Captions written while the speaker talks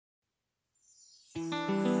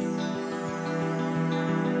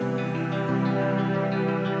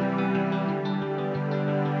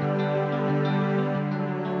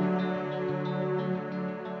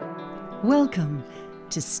Welcome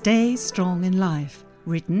to Stay Strong in Life,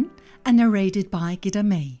 written and narrated by Gida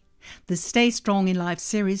May. The Stay Strong in Life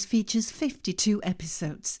series features 52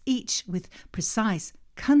 episodes, each with precise,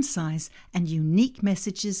 concise and unique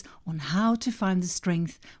messages on how to find the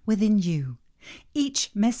strength within you.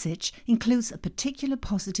 Each message includes a particular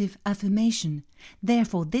positive affirmation.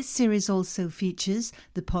 Therefore, this series also features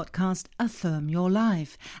the podcast Affirm Your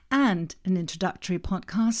Life and an introductory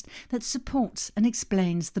podcast that supports and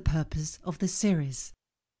explains the purpose of the series.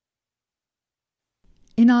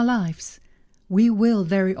 In our lives, we will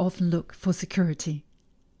very often look for security.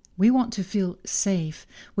 We want to feel safe,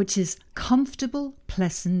 which is comfortable,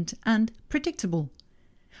 pleasant, and predictable.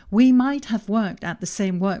 We might have worked at the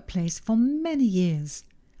same workplace for many years.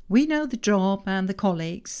 We know the job and the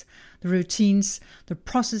colleagues, the routines, the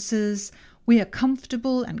processes. We are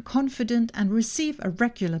comfortable and confident and receive a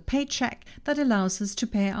regular paycheck that allows us to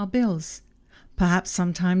pay our bills. Perhaps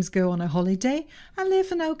sometimes go on a holiday and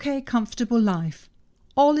live an okay, comfortable life.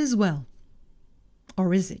 All is well.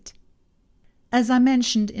 Or is it? As I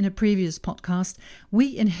mentioned in a previous podcast,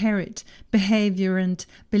 we inherit behavior and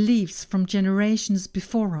beliefs from generations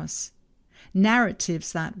before us,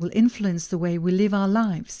 narratives that will influence the way we live our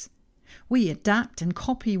lives. We adapt and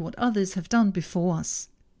copy what others have done before us.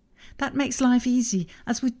 That makes life easy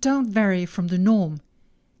as we don't vary from the norm.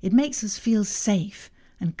 It makes us feel safe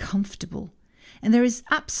and comfortable, and there is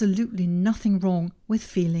absolutely nothing wrong with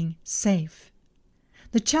feeling safe.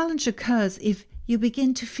 The challenge occurs if you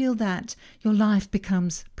begin to feel that your life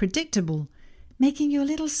becomes predictable, making you a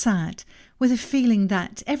little sad with a feeling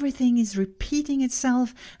that everything is repeating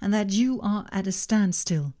itself and that you are at a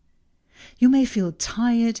standstill. You may feel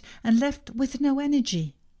tired and left with no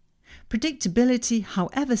energy. Predictability,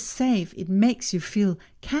 however safe it makes you feel,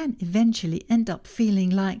 can eventually end up feeling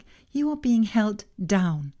like you are being held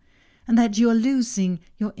down and that you are losing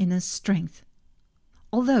your inner strength.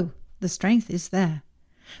 Although the strength is there.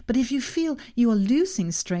 But if you feel you are losing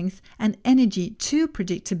strength and energy to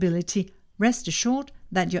predictability, rest assured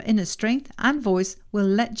that your inner strength and voice will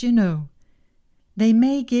let you know. They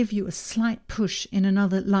may give you a slight push in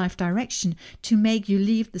another life direction to make you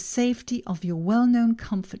leave the safety of your well-known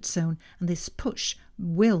comfort zone, and this push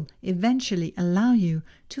will eventually allow you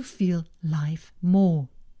to feel life more.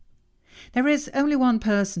 There is only one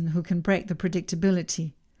person who can break the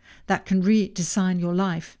predictability, that can redesign your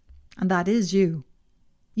life, and that is you.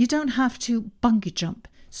 You don't have to bungee jump,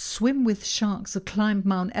 swim with sharks or climb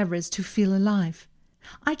Mount Everest to feel alive.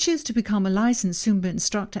 I choose to become a licensed Zumba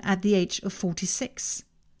instructor at the age of 46.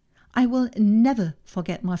 I will never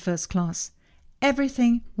forget my first class.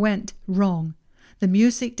 Everything went wrong. The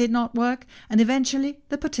music did not work, and eventually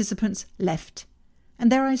the participants left. And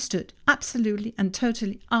there I stood, absolutely and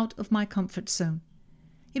totally out of my comfort zone.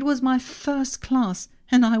 It was my first class,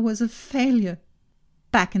 and I was a failure.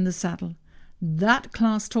 Back in the saddle. That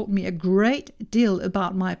class taught me a great deal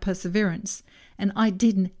about my perseverance, and I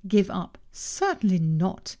didn't give up. Certainly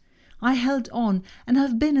not. I held on and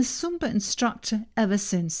have been a Zumba instructor ever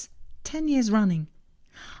since, 10 years running.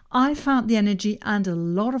 I found the energy and a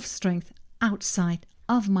lot of strength outside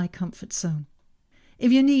of my comfort zone.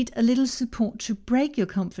 If you need a little support to break your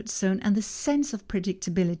comfort zone and the sense of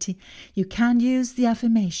predictability, you can use the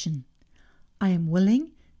affirmation. I am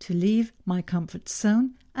willing to leave my comfort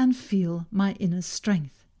zone and feel my inner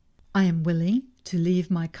strength. I am willing to leave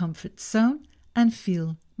my comfort zone and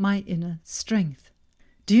feel my inner strength.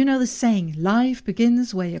 Do you know the saying, life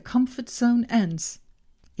begins where your comfort zone ends?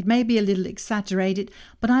 It may be a little exaggerated,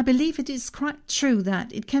 but I believe it is quite true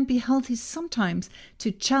that it can be healthy sometimes to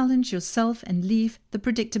challenge yourself and leave the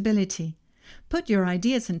predictability. Put your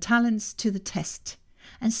ideas and talents to the test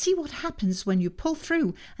and see what happens when you pull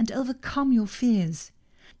through and overcome your fears.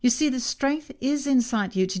 You see, the strength is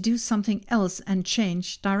inside you to do something else and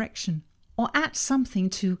change direction, or add something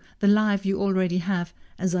to the life you already have,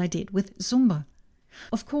 as I did with Zumba.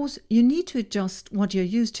 Of course, you need to adjust what you're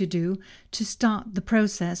used to do to start the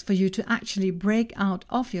process for you to actually break out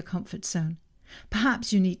of your comfort zone.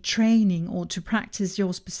 Perhaps you need training or to practice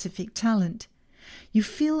your specific talent. You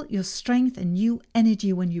feel your strength and new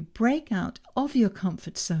energy when you break out of your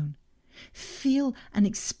comfort zone. Feel and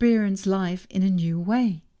experience life in a new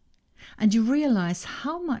way. And you realize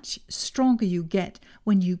how much stronger you get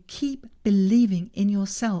when you keep believing in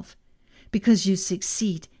yourself, because you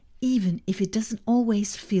succeed even if it doesn't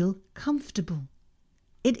always feel comfortable.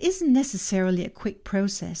 It isn't necessarily a quick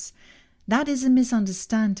process. That is a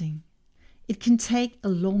misunderstanding. It can take a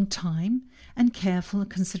long time and careful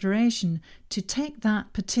consideration to take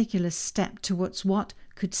that particular step towards what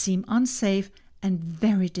could seem unsafe and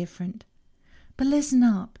very different. But listen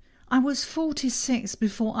up. I was 46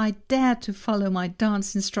 before I dared to follow my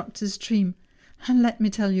dance instructor's dream. And let me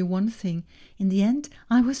tell you one thing, in the end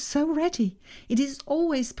I was so ready. It is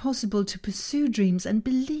always possible to pursue dreams and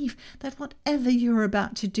believe that whatever you're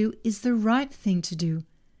about to do is the right thing to do.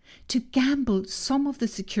 To gamble some of the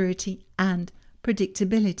security and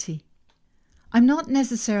predictability. I'm not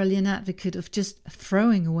necessarily an advocate of just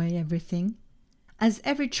throwing away everything, as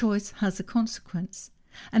every choice has a consequence.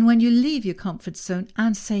 And when you leave your comfort zone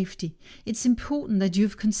and safety, it's important that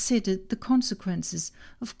you've considered the consequences.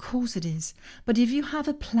 Of course it is. But if you have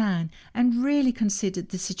a plan and really considered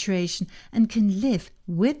the situation and can live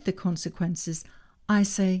with the consequences, I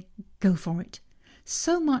say go for it.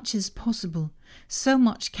 So much is possible. So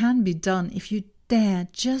much can be done if you dare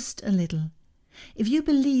just a little. If you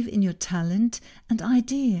believe in your talent and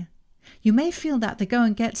idea. You may feel that the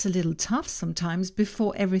going gets a little tough sometimes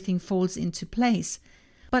before everything falls into place.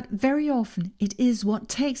 But very often it is what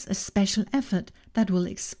takes a special effort that will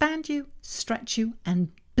expand you, stretch you, and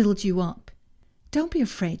build you up. Don't be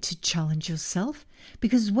afraid to challenge yourself,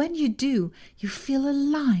 because when you do, you feel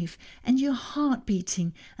alive and your heart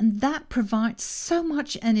beating, and that provides so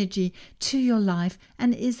much energy to your life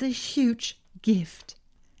and is a huge gift.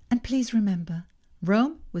 And please remember,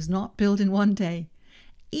 Rome was not built in one day.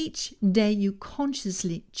 Each day you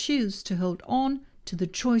consciously choose to hold on to the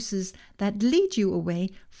choices that lead you away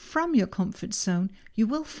from your comfort zone, you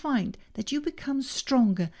will find that you become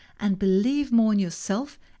stronger and believe more in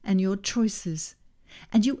yourself and your choices.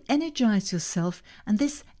 And you energize yourself, and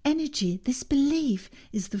this energy, this belief,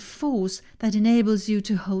 is the force that enables you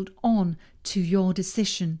to hold on to your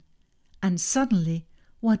decision. And suddenly,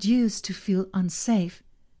 what used to feel unsafe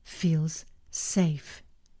feels safe.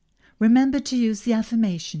 Remember to use the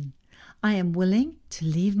affirmation, I am willing to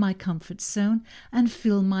leave my comfort zone and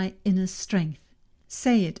feel my inner strength.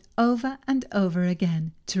 Say it over and over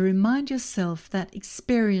again to remind yourself that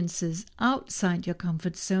experiences outside your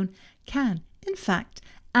comfort zone can, in fact,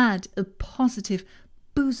 add a positive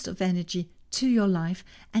boost of energy to your life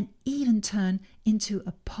and even turn into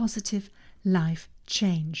a positive life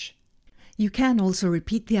change. You can also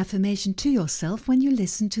repeat the affirmation to yourself when you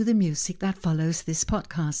listen to the music that follows this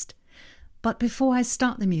podcast. But before I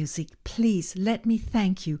start the music, please let me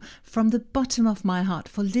thank you from the bottom of my heart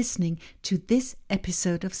for listening to this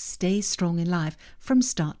episode of Stay Strong in Life from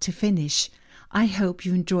start to finish. I hope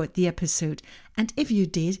you enjoyed the episode, and if you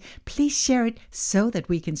did, please share it so that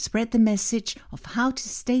we can spread the message of how to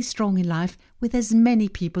stay strong in life with as many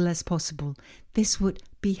people as possible. This would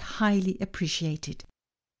be highly appreciated.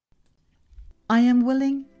 I am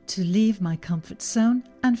willing to leave my comfort zone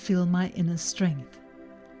and feel my inner strength.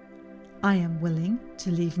 I am willing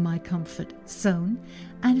to leave my comfort zone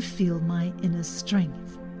and feel my inner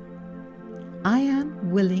strength. I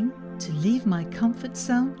am willing to leave my comfort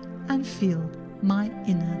zone and feel my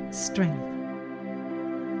inner strength.